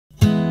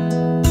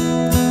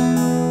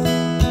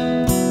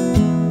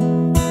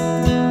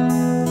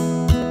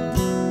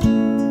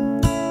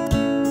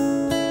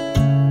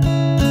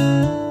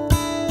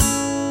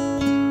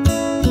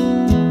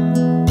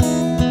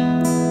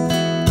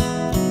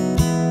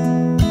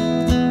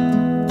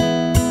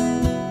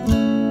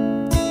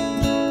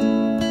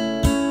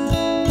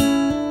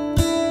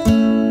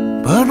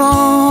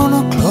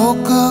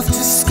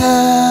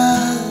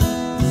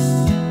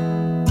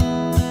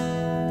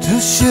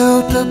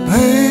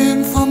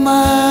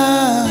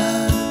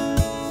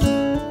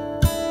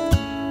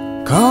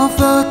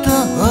Covered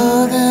the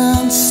hurt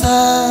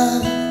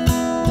inside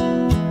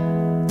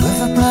with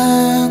a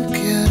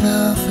blanket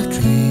of a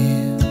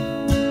dream.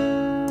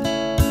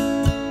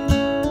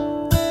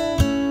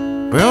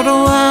 Built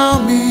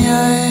around me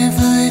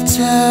ivory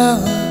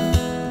towers,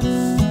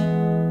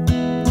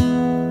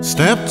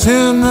 stepped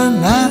in the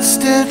night's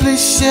deadly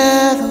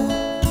shadows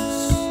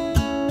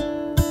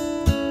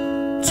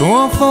to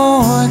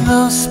avoid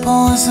love's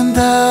poisoned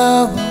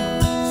arrows.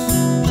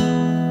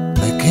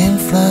 They came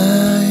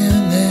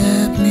flying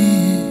at me.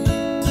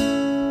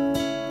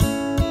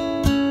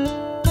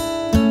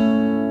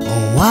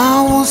 Oh,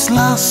 I was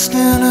lost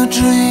in a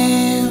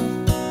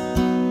dream,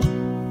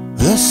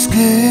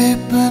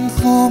 escaping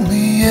from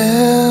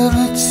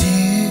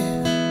reality.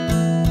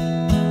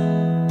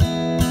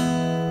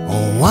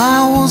 Oh, I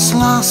was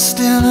lost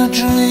in a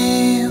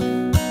dream,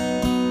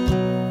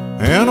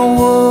 in a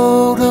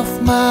world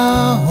of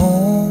my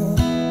own.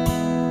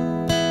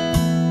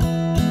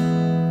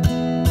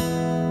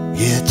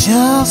 Yeah,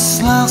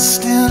 just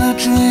lost in a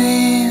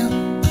dream,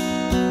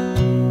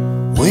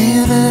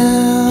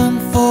 waiting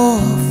for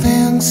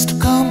things to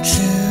come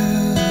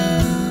true.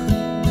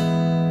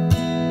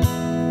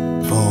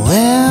 For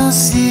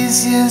as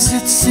easy as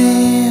it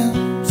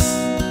seems,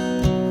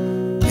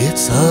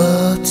 it's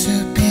hard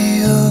to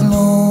be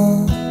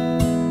alone.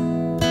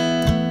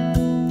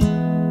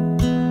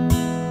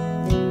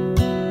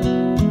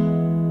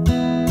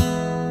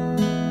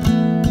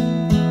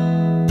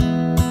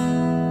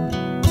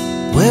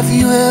 Have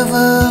you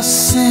ever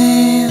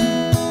seen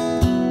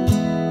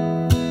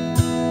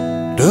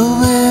the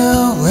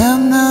real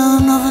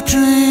remnant of a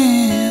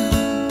dream?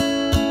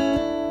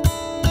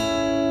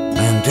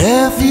 And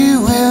have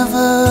you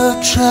ever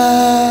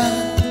tried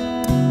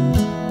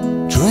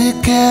to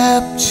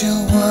recapture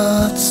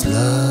what's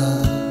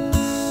lost?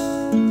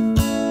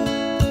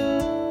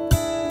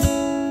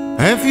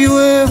 Have you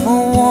ever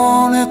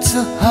wanted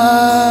to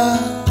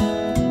hide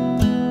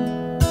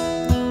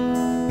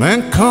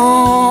and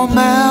come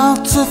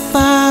out to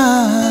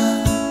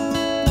find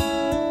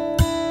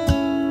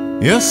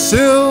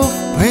yourself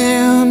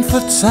paying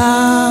for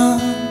time,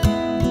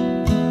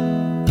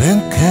 then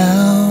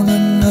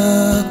counting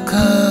the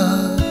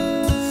cost?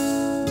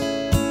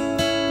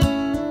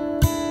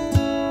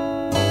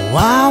 Oh, I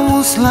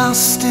was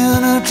lost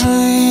in a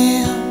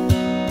dream,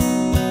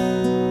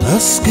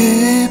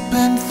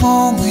 escaping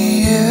from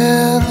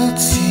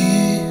reality.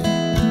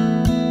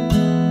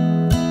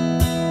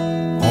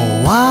 Oh,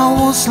 I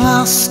was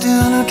lost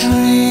in a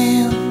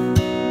dream,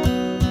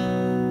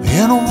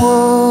 in a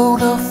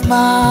world of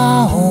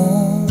my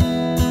own.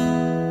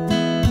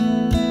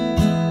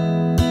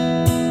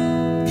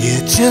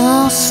 Yeah,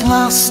 just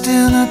lost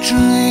in a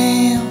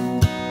dream,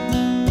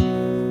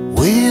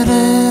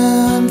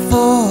 waiting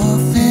for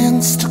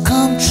things to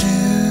come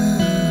true.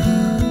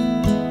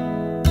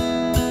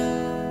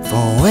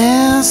 For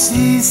as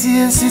easy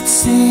as it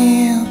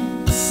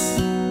seems,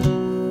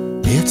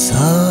 it's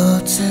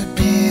hard to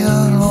be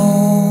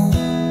alone.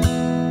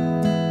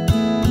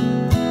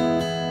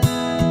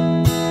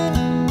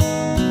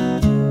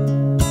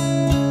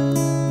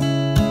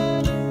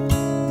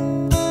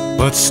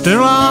 But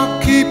still I'll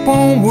keep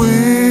on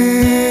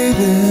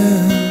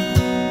waiting,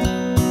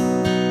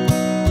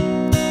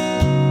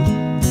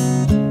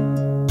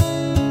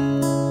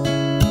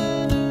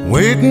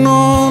 waiting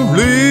on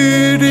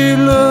lady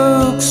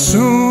luck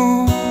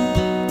soon.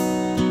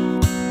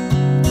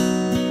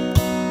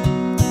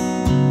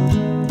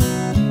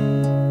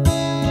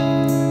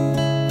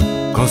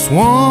 Cause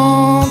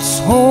once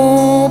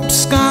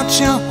hope's got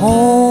you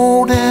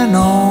holding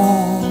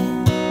on,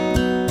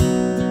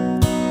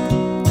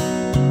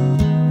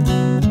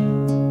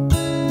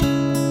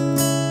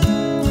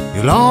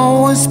 you'll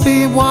always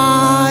be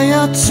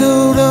wired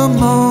to the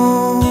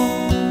moon.